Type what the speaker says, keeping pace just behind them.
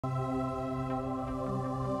मैं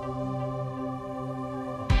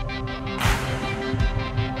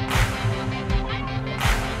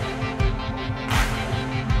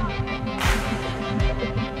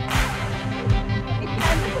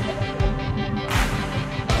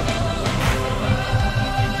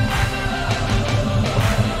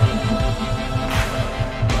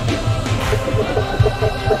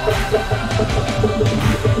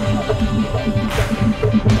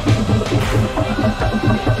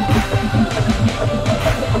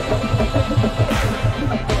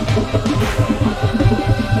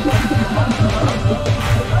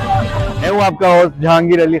आपका होस्ट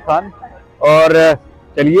जहांगीर अली खान और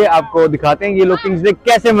चलिए आपको दिखाते हैं ये लोग किंग्सडे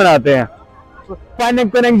कैसे मनाते हैं।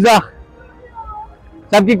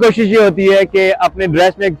 सबकी कोशिश ये होती है कि अपने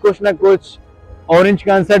ड्रेस में कुछ ना कुछ ऑरेंज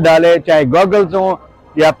का आंसर डाले, चाहे गॉगल्स हो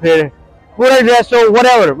या फिर पूरा ड्रेस हो,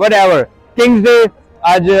 व्हाटएवर। किंग्सडे,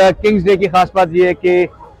 आज किंग्सडे की खास बात ये है कि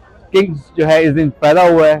किंग्स जो है इस दिन पैदा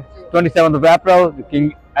हुआ है 27 अप्रैल। किंग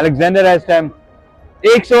अलेक्जेंडर है इस टाइम।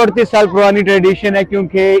 138 साल पुरानी ट्रेडिशन है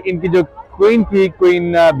क्योंकि इनकी जो क्वीन थी,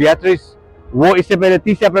 क्वीन बियाट्रिस, वो इससे पहले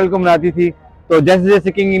 30 अप्रैल को मनाती थी। तो जैसे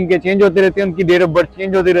जैसे किंग इनके चेंज होते रहते हैं, उनकी डेट ऑफ बर्थ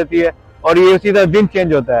चेंज होती रहती है और ये उसी तरह दिन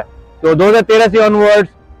चेंज होता है। तो 2013 से ऑनवर्ड्स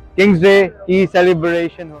किंग्स डे की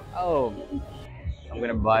सेलिब्रेशन हो। I'm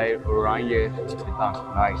gonna buy oranges.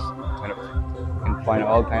 Nice. You can find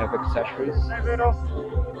all kind of accessories.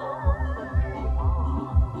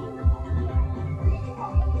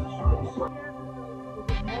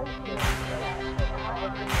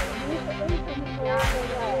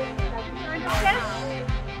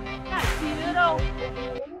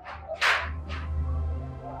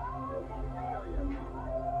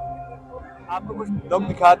 आपको कुछ लोग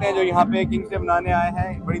दिखाते हैं जो यहाँ पे किंग्स डे मनाने आए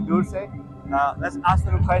हैं बड़ी दूर से। Let's ask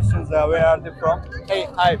them questions. Where are they from? Hey,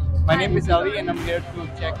 hi. My name is Ali, and I'm here to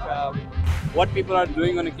check what people are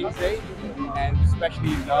doing on a King's Day, and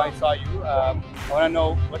especially I saw you. I want to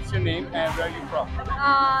know what's your name and where are you from?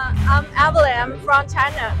 I'm Evelyn. I'm from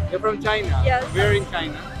China. You're from China. Yes. Where in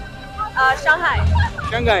China? Shanghai.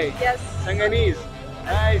 Shanghai. Yes. Shanghainese.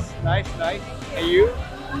 Nice. And you?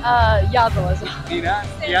 鸭子我是。 Nina?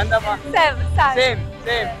 Yandama? Same.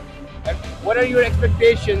 And what are your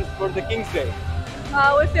expectations for the King's Day?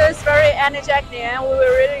 We feel it's very energetic and we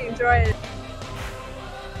will really enjoy it.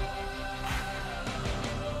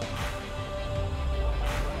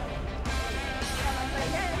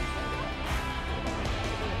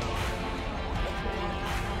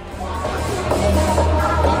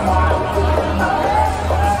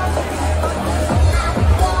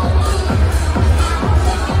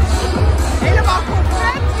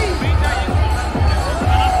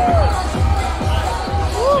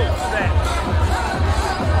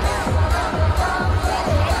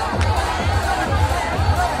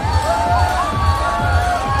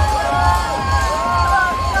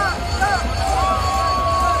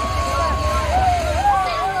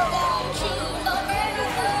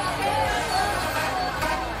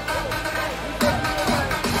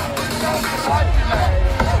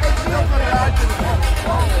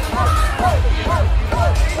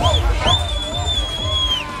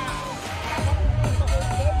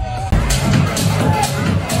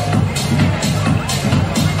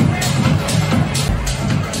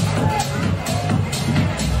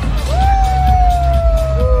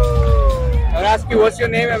 Ask you what's your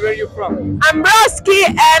name and where are you from? I'm Broski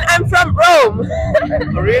and I'm from Rome.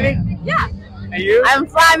 Oh, really? Yeah. And you? I'm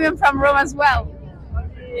from Rome as well.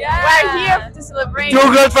 Yeah. We're here to celebrate. Two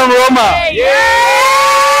girls from Roma. Yay!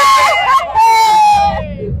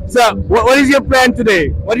 So, what is your plan today?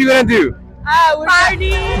 What are you gonna do? We're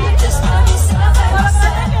party.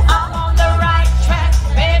 I'm on the right track,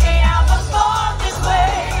 baby. I was born this way.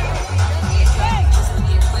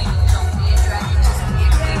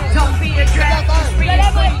 Don't be a drag, just be a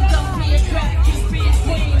queen. Don't be a drag, just be a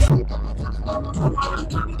queen.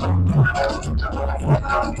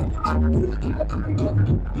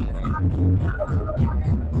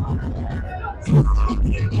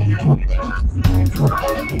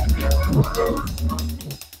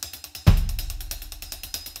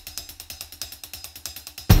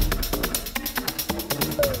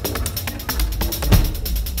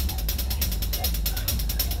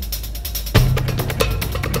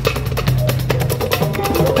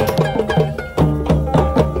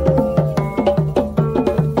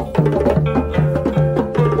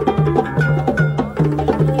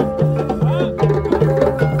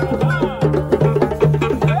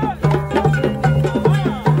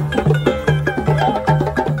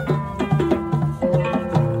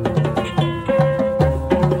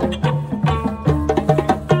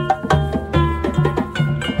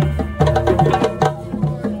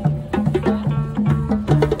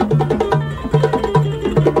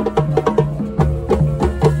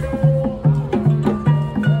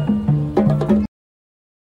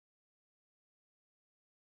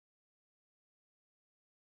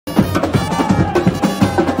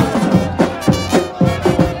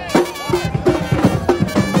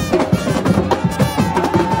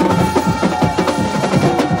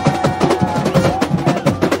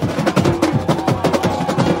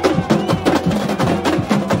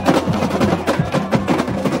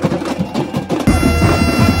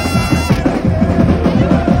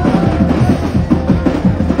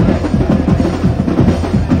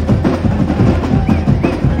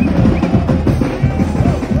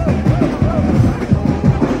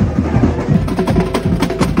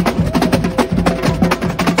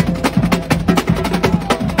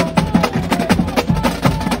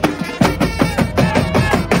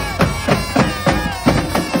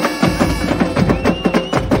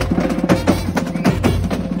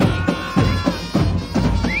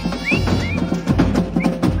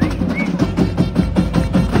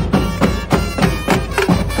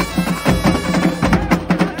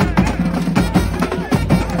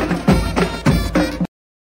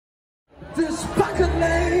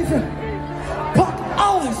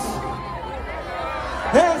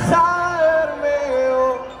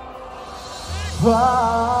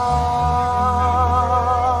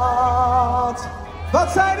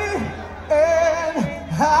 Wat zei die? En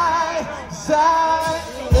hij zei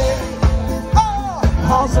nee. Oh,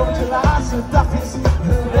 alsof de laatste dag is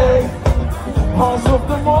geweest. Alsof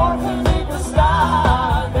de morgen niet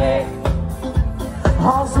bestaat. Nee.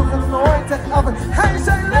 Alsof het nooit echt af is. Hij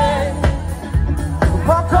zei nee.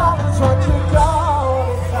 Wat alles wat je kan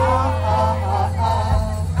gaan.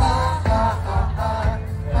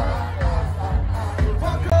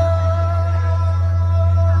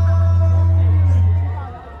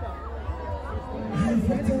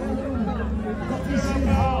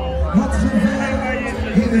 Wat gewerkt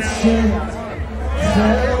in het zand,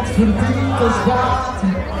 geld verdient als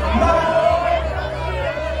water.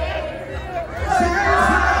 Zijn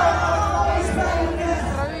vrouw is bij weg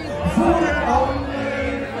voor een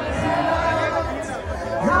ander gelaat.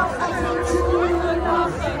 Jouw avonturen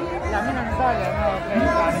mag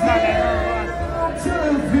te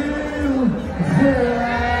veel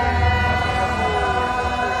geraakt.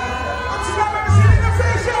 Amsterdam, we zitten in een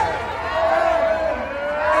feestje!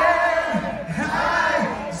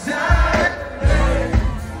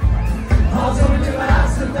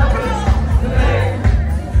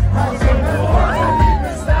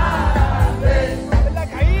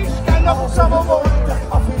 Some of